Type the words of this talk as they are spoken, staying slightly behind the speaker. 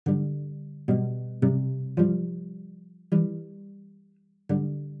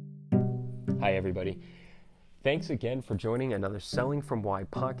Hi, everybody. Thanks again for joining another Selling From Why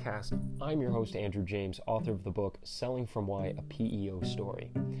podcast. I'm your host, Andrew James, author of the book, Selling From Why, a PEO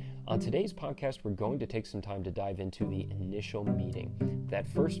Story. On today's podcast, we're going to take some time to dive into the initial meeting, that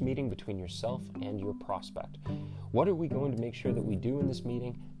first meeting between yourself and your prospect. What are we going to make sure that we do in this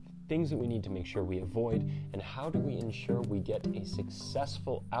meeting? Things that we need to make sure we avoid, and how do we ensure we get a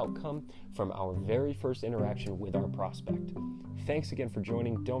successful outcome from our very first interaction with our prospect? Thanks again for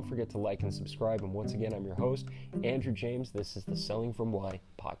joining. Don't forget to like and subscribe. And once again, I'm your host, Andrew James. This is the Selling From Why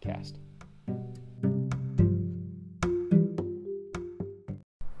podcast.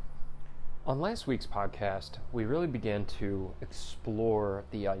 On last week's podcast, we really began to explore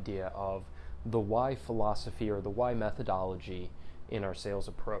the idea of the why philosophy or the why methodology in our sales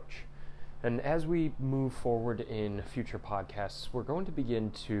approach. And as we move forward in future podcasts, we're going to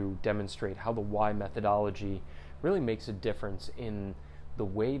begin to demonstrate how the why methodology really makes a difference in the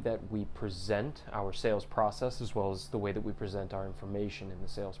way that we present our sales process as well as the way that we present our information in the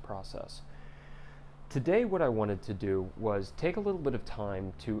sales process. Today, what I wanted to do was take a little bit of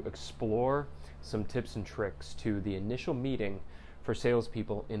time to explore some tips and tricks to the initial meeting for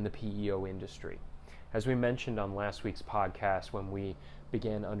salespeople in the PEO industry. As we mentioned on last week's podcast, when we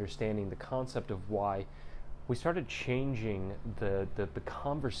began understanding the concept of why, we started changing the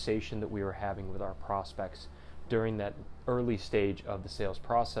conversation that we were having with our prospects during that early stage of the sales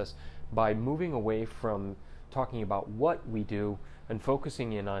process by moving away from talking about what we do and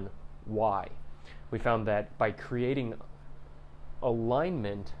focusing in on why. We found that by creating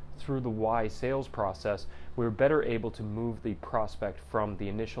alignment through the why sales process, we were better able to move the prospect from the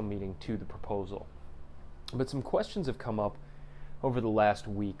initial meeting to the proposal. But some questions have come up over the last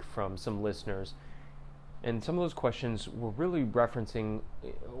week from some listeners, and some of those questions were really referencing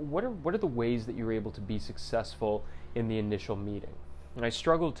what are the ways that you're able to be successful in the initial meeting. And I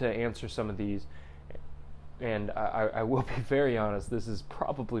struggled to answer some of these, and I will be very honest, this is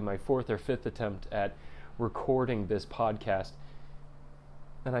probably my fourth or fifth attempt at recording this podcast,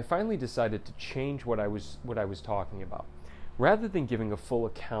 and I finally decided to change what I was talking about. Rather than giving a full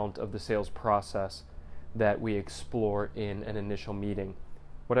account of the sales process that we explore in an initial meeting,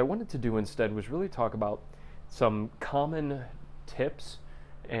 what I wanted to do instead was really talk about some common tips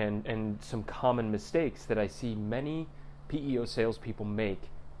and some common mistakes that I see many PEO salespeople make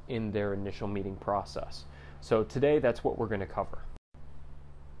in their initial meeting process. So today, that's what we're going to cover.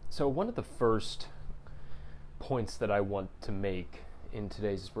 So one of the first points that I want to make in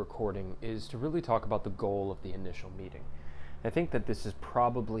today's recording is to really talk about the goal of the initial meeting. I think that this is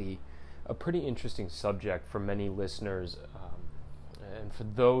probably a pretty interesting subject for many listeners, and for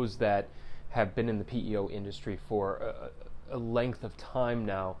those that have been in the PEO industry for a length of time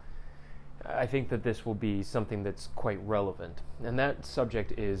now, I think that this will be something that's quite relevant. And that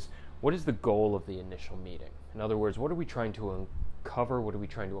subject is, what is the goal of the initial meeting? In other words, what are we trying to uncover? What are we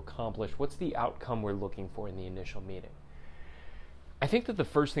trying to accomplish? What's the outcome we're looking for in the initial meeting? I think that the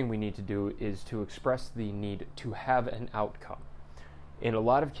first thing we need to do is to express the need to have an outcome. In a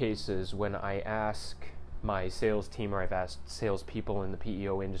lot of cases, when I ask my sales team, or I've asked salespeople in the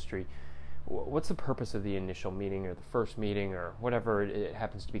PEO industry, what's the purpose of the initial meeting or the first meeting or whatever it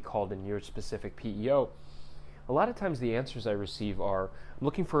happens to be called in your specific PEO, a lot of times the answers I receive are, I'm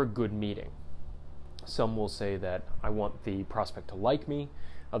looking for a good meeting. Some will say that I want the prospect to like me.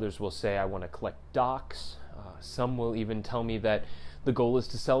 Others will say I want to collect docs. Some will even tell me that the goal is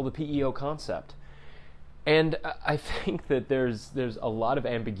to sell the PEO concept. And I think that there's a lot of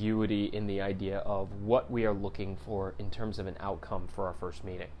ambiguity in the idea of what we are looking for in terms of an outcome for our first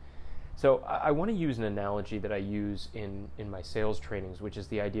meeting. So I want to use an analogy that I use in my sales trainings, which is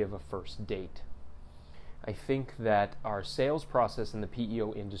the idea of a first date. I think that our sales process in the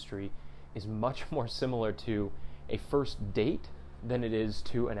PEO industry is much more similar to a first date than it is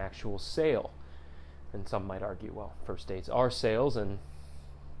to an actual sale. And some might argue, well, first dates are sales, and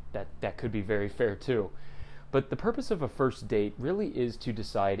that could be very fair too. But the purpose of a first date really is to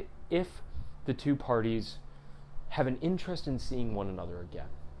decide if the two parties have an interest in seeing one another again,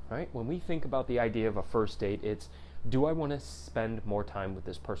 right? When we think about the idea of a first date, it's, do I want to spend more time with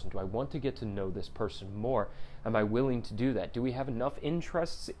this person? Do I want to get to know this person more? Am I willing to do that? Do we have enough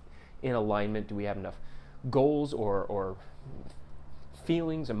interests in alignment? Do we have enough goals or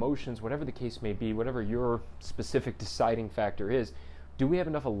feelings, emotions, whatever the case may be, whatever your specific deciding factor is? Do we have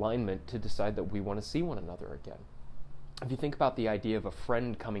enough alignment to decide that we want to see one another again? If you think about the idea of a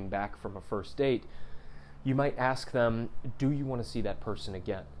friend coming back from a first date, you might ask them, do you want to see that person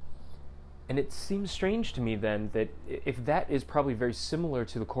again? And it seems strange to me then that if that is probably very similar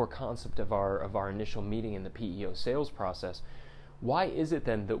to the core concept of our initial meeting in the PEO sales process, Why is it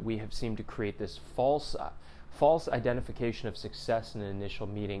then that we have seemed to create this false identification of success in an initial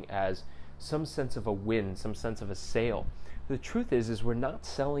meeting as some sense of a win, some sense of a sale? The truth is we're not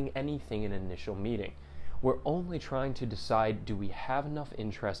selling anything in an initial meeting. We're only trying to decide, do we have enough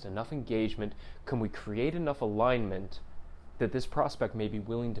interest, enough engagement, can we create enough alignment that this prospect may be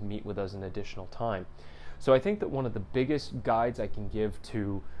willing to meet with us an additional time? So I think that one of the biggest guides I can give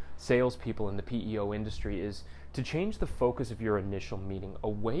to salespeople in the PEO industry is to change the focus of your initial meeting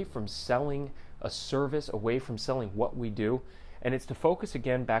away from selling a service, away from selling what we do, and it's to focus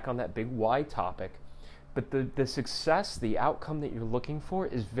again back on that big why topic. But the success, the outcome that you're looking for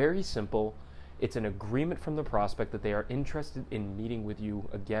is very simple. It's an agreement from the prospect that they are interested in meeting with you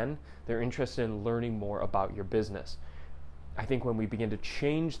again. They're interested in learning more about your business. I think when we begin to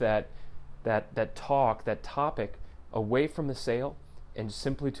change that topic away from the sale and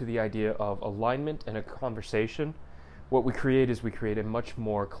simply to the idea of alignment and a conversation, what we create is a much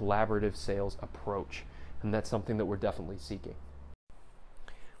more collaborative sales approach. And that's something that we're definitely seeking.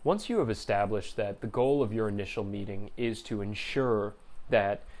 Once you have established that the goal of your initial meeting is to ensure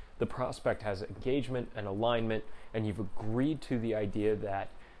that the prospect has engagement and alignment, and you've agreed to the idea that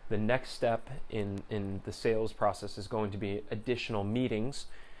the next step in the sales process is going to be additional meetings,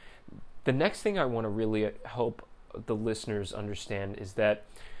 the next thing I want to really help the listeners understand is that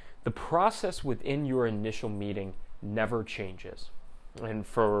the process within your initial meeting never changes. And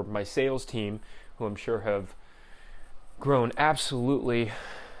for my sales team, who I'm sure have grown absolutely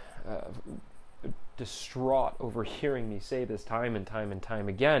distraught over hearing me say this time and time and time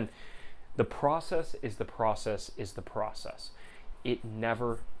again, the process is the process is the process. It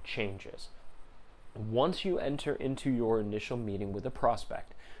never changes. Once you enter into your initial meeting with a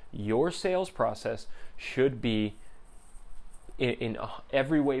prospect, your sales process should be, in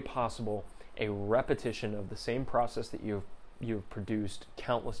every way possible, a repetition of the same process that you've produced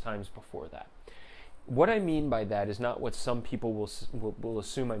countless times before that. What I mean by that is not what some people will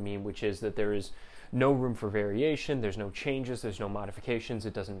assume I mean, which is that there is no room for variation, there's no changes, there's no modifications,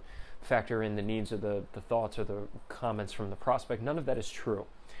 it doesn't factor in the needs or the thoughts or the comments from the prospect. None of that is true.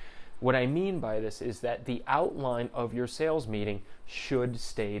 What I mean by this is that the outline of your sales meeting should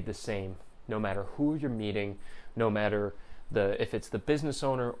stay the same, no matter who you're meeting, no matter if it's the business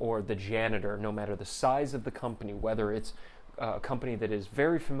owner or the janitor, no matter the size of the company, whether it's a company that is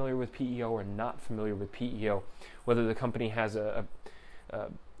very familiar with PEO or not familiar with PEO, whether the company has a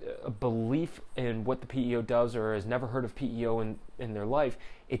belief in what the PEO does or has never heard of PEO in their life,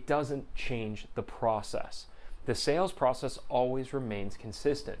 it doesn't change the process. The sales process always remains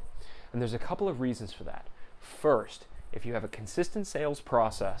consistent. And there's a couple of reasons for that. First, if you have a consistent sales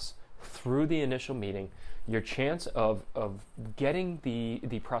process through the initial meeting, your chance of getting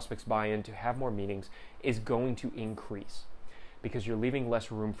the prospect's buy-in to have more meetings is going to increase because you're leaving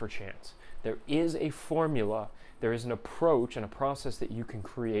less room for chance. There is a formula, there is an approach and a process that you can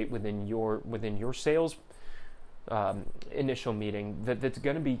create within your sales initial meeting that's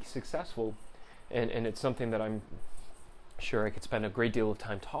going to be successful, and it's something that I'm sure I could spend a great deal of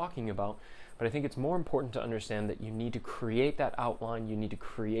time talking about, but I think it's more important to understand that you need to create that outline, you need to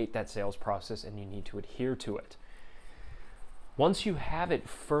create that sales process, and you need to adhere to it. Once you have it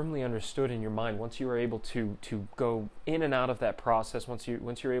firmly understood in your mind, once you are able to go in and out of that process, once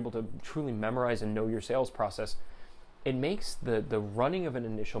you're able to truly memorize and know your sales process, it makes the running of an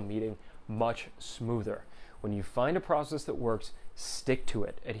initial meeting much smoother. When you find a process that works, stick to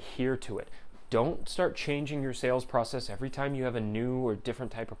it, adhere to it. Don't start changing your sales process every time you have a new or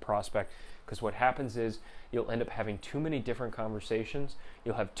different type of prospect, because what happens is you'll end up having too many different conversations,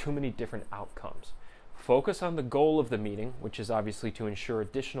 you'll have too many different outcomes. Focus on the goal of the meeting, which is obviously to ensure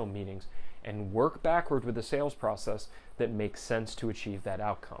additional meetings, and work backward with the sales process that makes sense to achieve that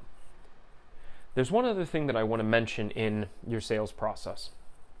outcome. There's one other thing that I want to mention in your sales process,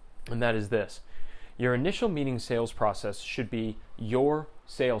 and that is this. Your initial meeting sales process should be your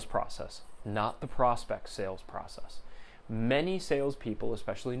sales process, not the prospect's sales process. Many salespeople,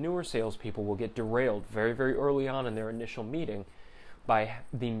 especially newer salespeople, will get derailed very, very early on in their initial meeting by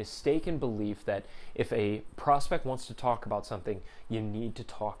the mistaken belief that if a prospect wants to talk about something, you need to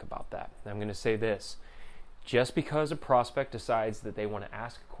talk about that. And I'm going to say this. Just because a prospect decides that they want to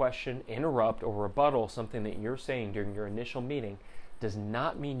ask a question, interrupt, or rebuttal something that you're saying during your initial meeting does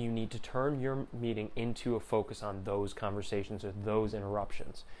not mean you need to turn your meeting into a focus on those conversations or those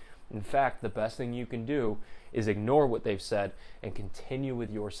interruptions. In fact, the best thing you can do is ignore what they've said and continue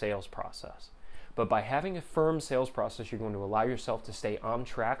with your sales process. But by having a firm sales process, you're going to allow yourself to stay on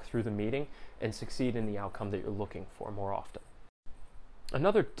track through the meeting and succeed in the outcome that you're looking for more often.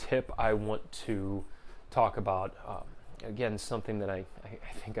 Another tip I want to talk about again, something that I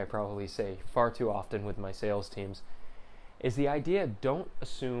think I probably say far too often with my sales teams, is the idea don't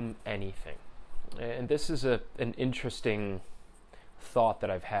assume anything. And this is an interesting thought that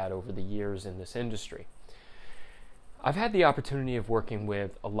I've had over the years in this industry. I've had the opportunity of working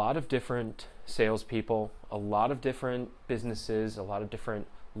with a lot of different salespeople, a lot of different businesses, a lot of different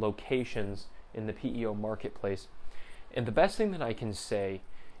locations in the PEO marketplace. And the best thing that I can say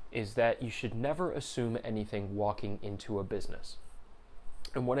is that you should never assume anything walking into a business.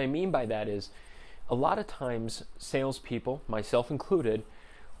 And what I mean by that is, a lot of times salespeople, myself included,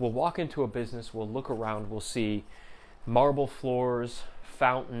 will walk into a business, will look around, will see marble floors,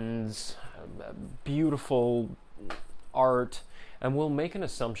 fountains, beautiful art, and we'll make an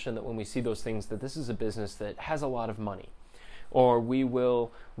assumption that when we see those things that this is a business that has a lot of money. Or we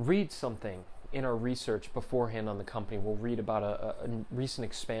will read something in our research beforehand on the company. We'll read about a recent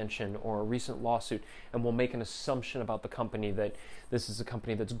expansion or a recent lawsuit, and we'll make an assumption about the company that this is a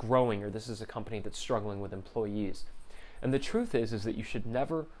company that's growing or this is a company that's struggling with employees. And the truth is that you should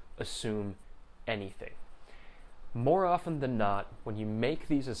never assume anything. More often than not, when you make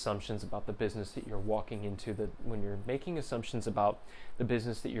these assumptions about the business that you're walking into, when you're making assumptions about the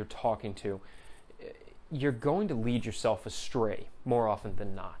business that you're talking to, you're going to lead yourself astray more often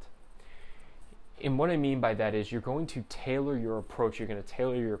than not. And what I mean by that is you're going to tailor your approach, you're going to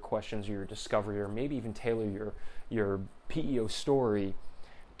tailor your questions, your discovery, or maybe even tailor your PEO story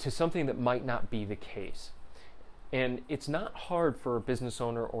to something that might not be the case. And it's not hard for a business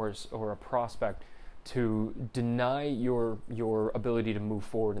owner or a prospect to deny your ability to move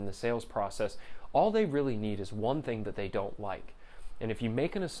forward in the sales process. All they really need is one thing that they don't like. And if you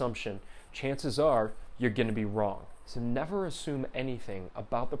make an assumption, chances are you're going to be wrong. So never assume anything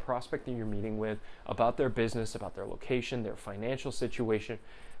about the prospect that you're meeting with, about their business, about their location, their financial situation.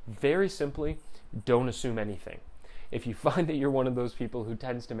 Very simply, don't assume anything. If you find that you're one of those people who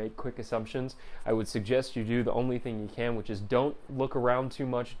tends to make quick assumptions, I would suggest you do the only thing you can, which is don't look around too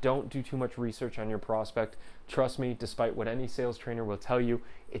much, don't do too much research on your prospect. Trust me, despite what any sales trainer will tell you,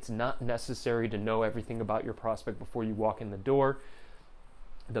 it's not necessary to know everything about your prospect before you walk in the door.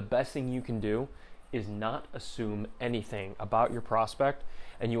 The best thing you can do is not assume anything about your prospect,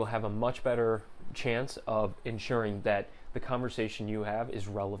 and you will have a much better chance of ensuring that the conversation you have is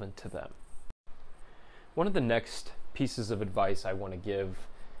relevant to them. One of the next pieces of advice I want to give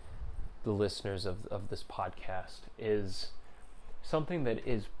the listeners of this podcast is something that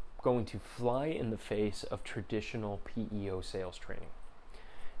is going to fly in the face of traditional PEO sales training.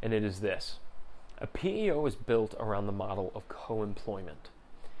 And it is this. A PEO is built around the model of co-employment.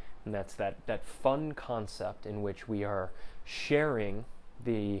 And that's that fun concept in which we are sharing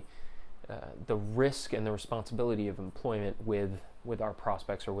the risk and the responsibility of employment with our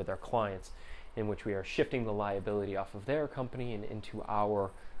prospects or with our clients, in which we are shifting the liability off of their company and into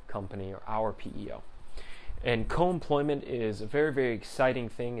our company or our PEO. And co-employment is a very, very exciting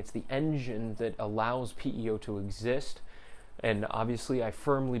thing. It's the engine that allows PEO to exist. And obviously, I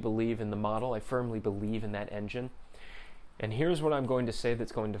firmly believe in the model. I firmly believe in that engine. And here's what I'm going to say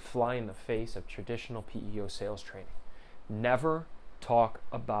that's going to fly in the face of traditional PEO sales training. Never talk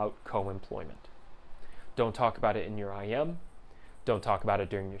about co-employment. Don't talk about it in your IM. Don't talk about it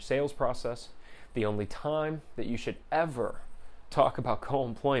during your sales process. The only time that you should ever talk about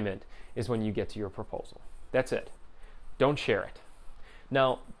co-employment is when you get to your proposal. That's it. Don't share it.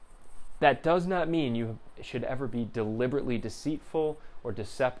 Now, that does not mean you should ever be deliberately deceitful or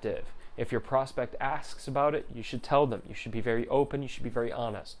deceptive. If your prospect asks about it, you should tell them. You should be very open. You should be very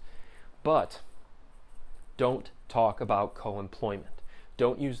honest. But don't talk about co-employment.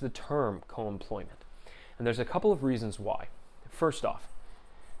 Don't use the term co-employment. And there's a couple of reasons why. First off,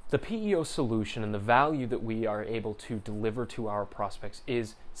 the PEO solution and the value that we are able to deliver to our prospects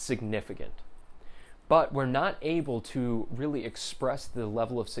is significant. But we're not able to really express the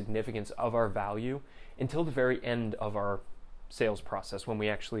level of significance of our value until the very end of our sales process, when we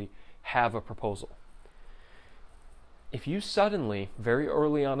actually have a proposal. If you suddenly, very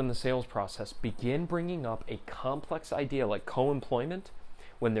early on in the sales process, begin bringing up a complex idea like co-employment,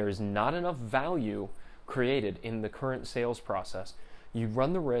 when there is not enough value created in the current sales process, you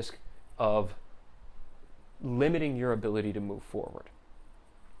run the risk of limiting your ability to move forward.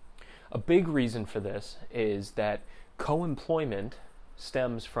 A big reason for this is that co-employment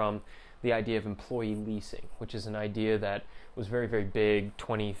stems from the idea of employee leasing, which is an idea that was very, very big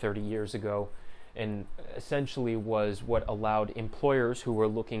 20, 30 years ago, and essentially was what allowed employers who were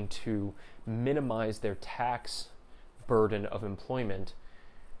looking to minimize their tax burden of employment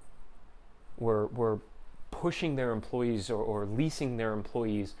were pushing their employees or leasing their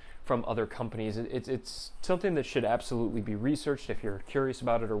employees from other companies. It's something that should absolutely be researched if you're curious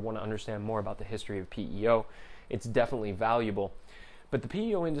about it or want to understand more about the history of PEO. It's definitely valuable. But the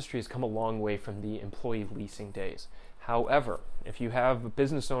PEO industry has come a long way from the employee leasing days. However, if you have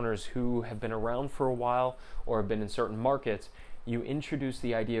business owners who have been around for a while or have been in certain markets, you introduce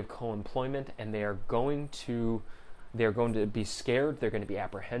the idea of co-employment, and they're going to be scared, they're going to be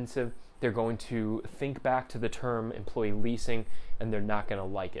apprehensive, they're going to think back to the term employee leasing, and they're not going to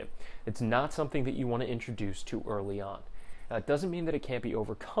like it. It's not something that you want to introduce too early on. Now, it doesn't mean that it can't be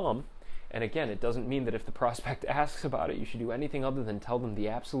overcome, and again, it doesn't mean that if the prospect asks about it, you should do anything other than tell them the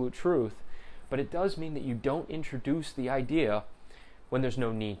absolute truth, but it does mean that you don't introduce the idea when there's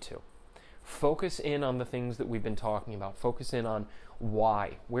no need to. Focus in on the things that we've been talking about. Focus in on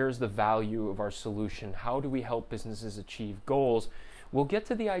why. Where's the value of our solution? How do we help businesses achieve goals? We'll get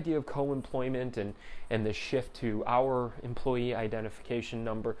to the idea of co-employment and the shift to our employee identification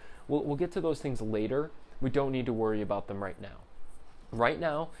number. We'll get to those things later. We don't need to worry about them right now. Right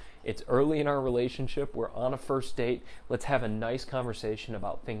now, it's early in our relationship. We're on a first date. Let's have a nice conversation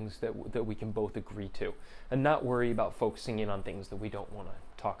about things that we can both agree to, and not worry about focusing in on things that we don't want to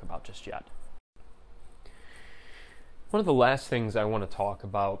talk about just yet. One of the last things I want to talk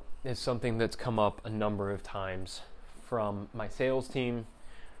about is something that's come up a number of times from my sales team,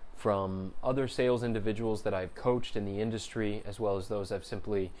 from other sales individuals that I've coached in the industry, as well as those I've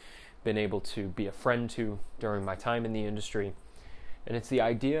simply been able to be a friend to during my time in the industry. And it's the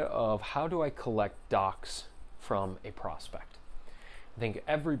idea of, how do I collect docs from a prospect? I think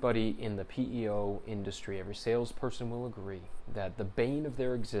everybody in the PEO industry, every salesperson will agree that the bane of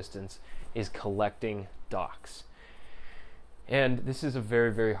their existence is collecting docs. And this is a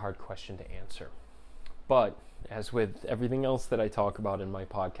very, very hard question to answer. But as with everything else that I talk about in my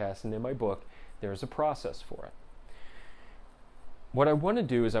podcast and in my book, there's a process for it. What I want to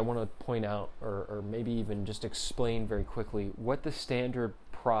do is I want to point out, or maybe even just explain very quickly, what the standard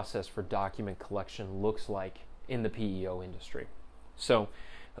process for document collection looks like in the PEO industry. So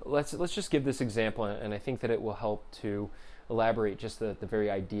let's just give this example, and I think that it will help to elaborate just the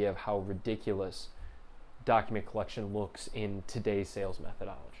very idea of how ridiculous document collection looks in today's sales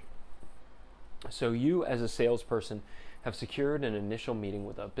methodology. So you, as a salesperson, have secured an initial meeting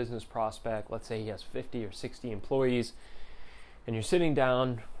with a business prospect. Let's say he has 50 or 60 employees, and you're sitting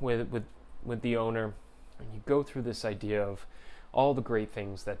down with the owner, and you go through this idea of all the great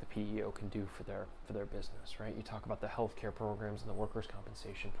things that the PEO can do for their business, right? You talk about the healthcare programs and the workers'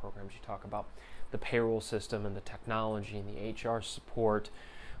 compensation programs. You talk about the payroll system and the technology and the HR support,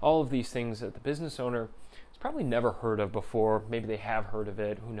 all of these things that the business owner has probably never heard of before. Maybe they have heard of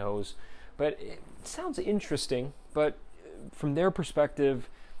it, who knows? But it sounds interesting, but from their perspective,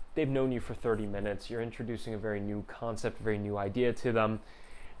 they've known you for 30 minutes. You're introducing a very new concept, a very new idea to them.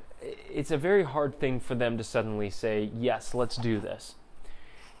 It's a very hard thing for them to suddenly say, yes, let's do this.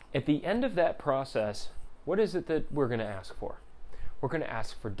 At the end of that process, what is it that we're going to ask for? We're going to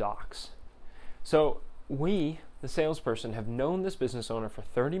ask for docs. So we, the salesperson, have known this business owner for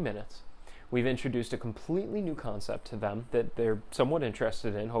 30 minutes. We've introduced a completely new concept to them that they're somewhat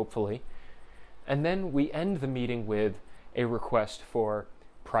interested in, hopefully. And then we end the meeting with a request for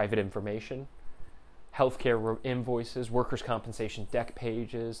private information, healthcare invoices, workers' compensation deck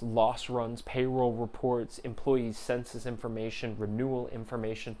pages, loss runs, payroll reports, employee census information, renewal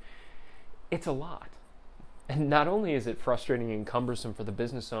information. It's a lot. And not only is it frustrating and cumbersome for the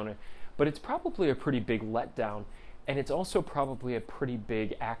business owner, but it's probably a pretty big letdown, and it's also probably a pretty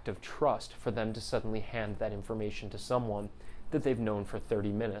big act of trust for them to suddenly hand that information to someone that they've known for 30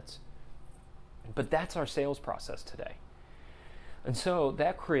 minutes. But that's our sales process today. And so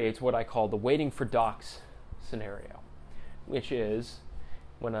that creates what I call the waiting for docs scenario, which is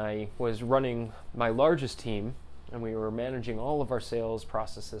when I was running my largest team and we were managing all of our sales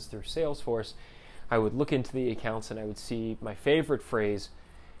processes through Salesforce, I would look into the accounts and I would see my favorite phrase,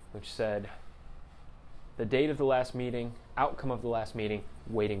 which said, the date of the last meeting, outcome of the last meeting,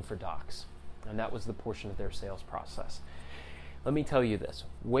 waiting for docs. And that was the portion of their sales process. Let me tell you this,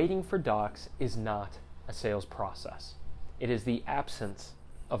 waiting for docs is not a sales process. It is the absence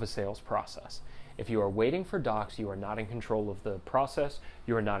of a sales process. If you are waiting for docs, you are not in control of the process,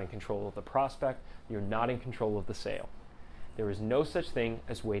 you are not in control of the prospect, you're not in control of the sale. There is no such thing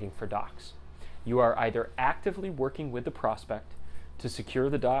as waiting for docs. You are either actively working with the prospect to secure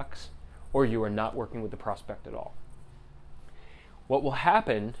the docs, or you are not working with the prospect at all. What will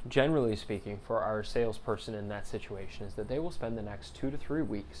happen, generally speaking, for our salesperson in that situation is that they will spend the next 2 to 3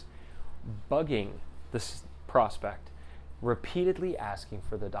 weeks bugging the prospect, repeatedly asking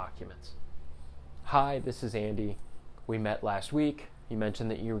for the documents. "Hi, this is Andy. We met last week. You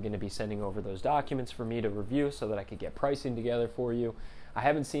mentioned that you were going to be sending over those documents for me to review so that I could get pricing together for you. I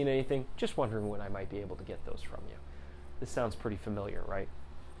haven't seen anything. Just wondering when I might be able to get those from you." This sounds pretty familiar, right?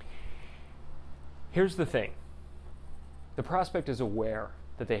 Here's the thing. The prospect is aware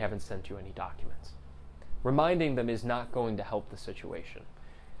that they haven't sent you any documents. Reminding them is not going to help the situation.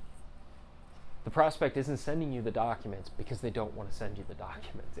 The prospect isn't sending you the documents because they don't want to send you the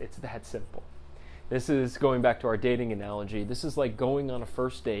documents. It's that simple. This is going back to our dating analogy. This is like going on a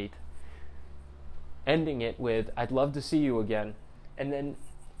first date, ending it with, "I'd love to see you again," and then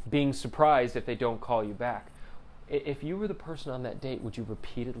being surprised if they don't call you back. If you were the person on that date, would you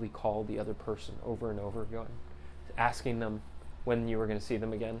repeatedly call the other person over and over again, asking them when you were going to see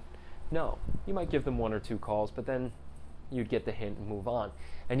them again? No. You might give them one or two calls, but then you'd get the hint and move on.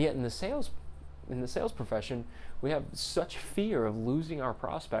 And yet in the sales profession, we have such fear of losing our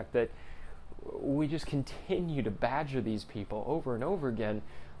prospect that we just continue to badger these people over and over again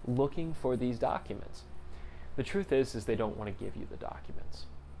looking for these documents. The truth is they don't want to give you the documents.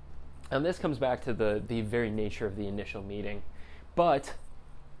 And this comes back to the very nature of the initial meeting, but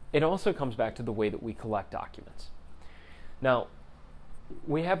it also comes back to the way that we collect documents. Now,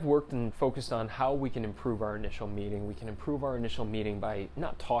 we have worked and focused on how we can improve our initial meeting. We can improve our initial meeting by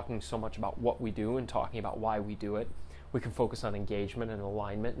not talking so much about what we do and talking about why we do it. We can focus on engagement and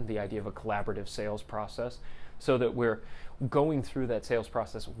alignment and the idea of a collaborative sales process so that we're going through that sales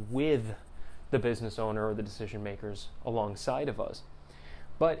process with the business owner or the decision makers alongside of us.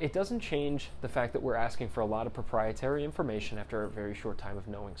 But it doesn't change the fact that we're asking for a lot of proprietary information after a very short time of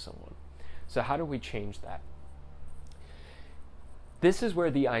knowing someone. So how do we change that? This is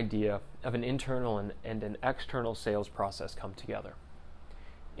where the idea of an internal and an external sales process come together.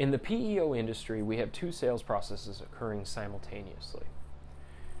 In the PEO industry, we have two sales processes occurring simultaneously.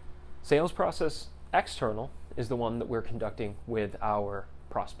 Sales process external is the one that we're conducting with our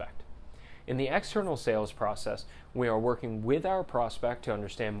prospect. In the external sales process, we are working with our prospect to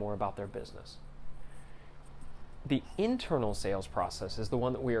understand more about their business. The internal sales process is the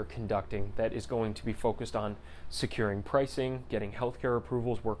one that we are conducting that is going to be focused on securing pricing, getting healthcare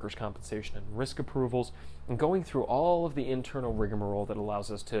approvals, workers' compensation, and risk approvals, and going through all of the internal rigmarole that allows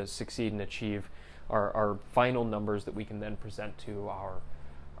us to succeed and achieve our final numbers that we can then present to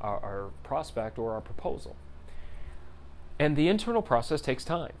our prospect or our proposal. And the internal process takes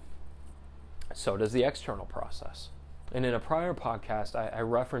time. So does the external process. And in a prior podcast, I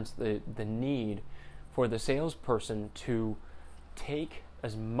referenced the need for the salesperson to take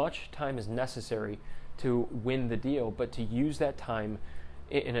as much time as necessary to win the deal, but to use that time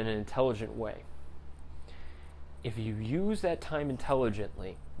in an intelligent way. If you use that time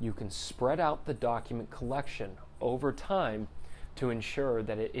intelligently, you can spread out the document collection over time to ensure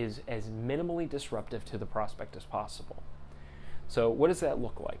that it is as minimally disruptive to the prospect as possible. So what does that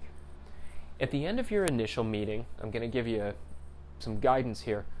look like? At the end of your initial meeting, I'm going to give you some guidance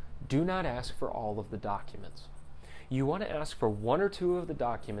here. Do not ask for all of the documents. You want to ask for one or two of the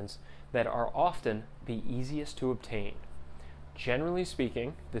documents that are often the easiest to obtain. Generally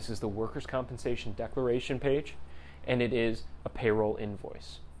speaking, this is the workers' compensation declaration page, and it is a payroll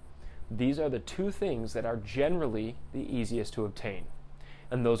invoice. These are the two things that are generally the easiest to obtain,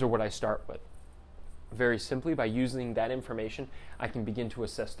 and those are what I start with. Very simply, by using that information, I can begin to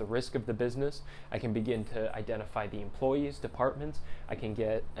assess the risk of the business. I can begin to identify the employees, departments. I can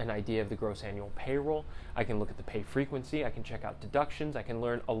get an idea of the gross annual payroll. I can look at the pay frequency. I can check out deductions. I can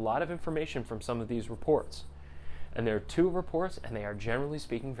learn a lot of information from some of these reports. And there are two reports, and they are generally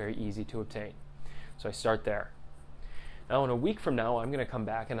speaking very easy to obtain. So I start there. Now, in a week from now, I'm going to come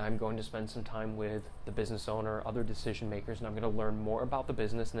back and I'm going to spend some time with the business owner, other decision makers, and I'm going to learn more about the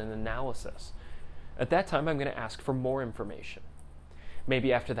business and an analysis. At that time, I'm going to ask for more information.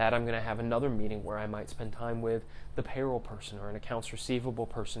 Maybe after that, I'm going to have another meeting where I might spend time with the payroll person or an accounts receivable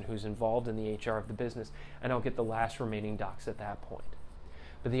person who's involved in the HR of the business, and I'll get the last remaining docs at that point.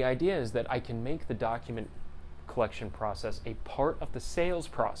 But the idea is that I can make the document collection process a part of the sales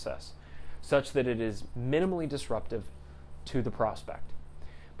process such that it is minimally disruptive to the prospect.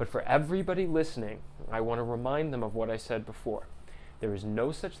 But for everybody listening, I want to remind them of what I said before. There is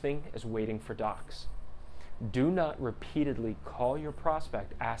no such thing as waiting for docs. Do not repeatedly call your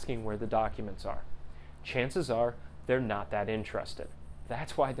prospect asking where the documents are. Chances are they're not that interested.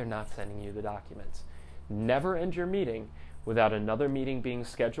 That's why they're not sending you the documents. Never end your meeting without another meeting being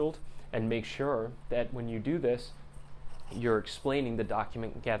scheduled, and make sure that when you do this, you're explaining the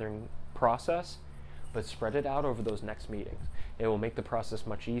document gathering process, but spread it out over those next meetings. It will make the process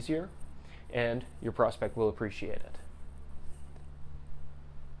much easier, and your prospect will appreciate it.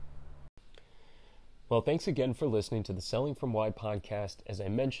 Well, thanks again for listening to the Selling from Why podcast. As I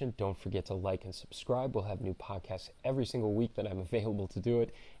mentioned, don't forget to like and subscribe. We'll have new podcasts every single week that I'm available to do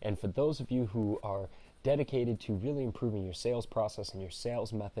it. And for those of you who are dedicated to really improving your sales process and your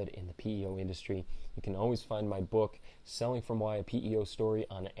sales method in the PEO industry, you can always find my book, Selling from Why, a PEO Story,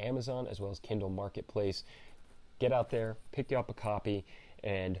 on Amazon as well as Kindle Marketplace. Get out there, pick you up a copy,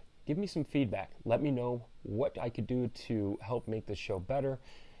 and give me some feedback. Let me know what I could do to help make this show better.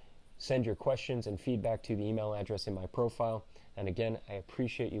 Send your questions and feedback to the email address in my profile. And again, I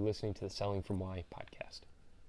appreciate you listening to the Selling from Why podcast.